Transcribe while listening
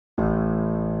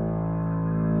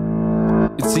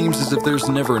It seems as if there's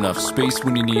never enough space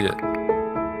when you need it.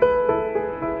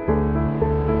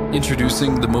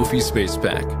 Introducing the Mophie Space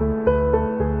Pack.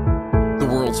 The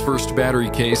world's first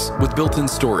battery case with built-in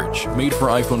storage, made for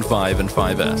iPhone 5 and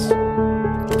 5S.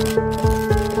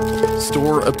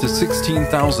 Store up to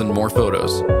 16,000 more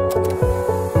photos.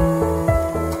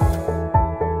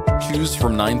 Choose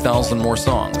from 9,000 more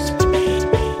songs.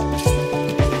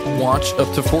 Watch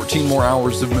up to 14 more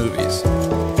hours of movies.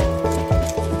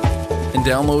 And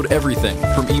download everything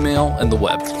from email and the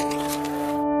web.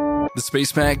 The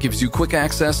Space Pack gives you quick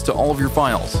access to all of your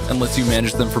files and lets you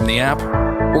manage them from the app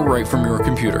or right from your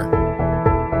computer.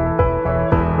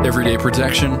 Everyday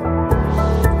protection,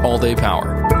 all-day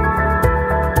power.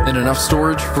 And enough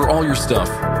storage for all your stuff,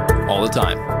 all the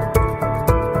time.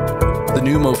 The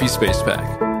new Mophie Space Pack.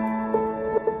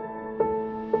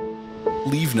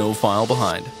 Leave no file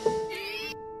behind.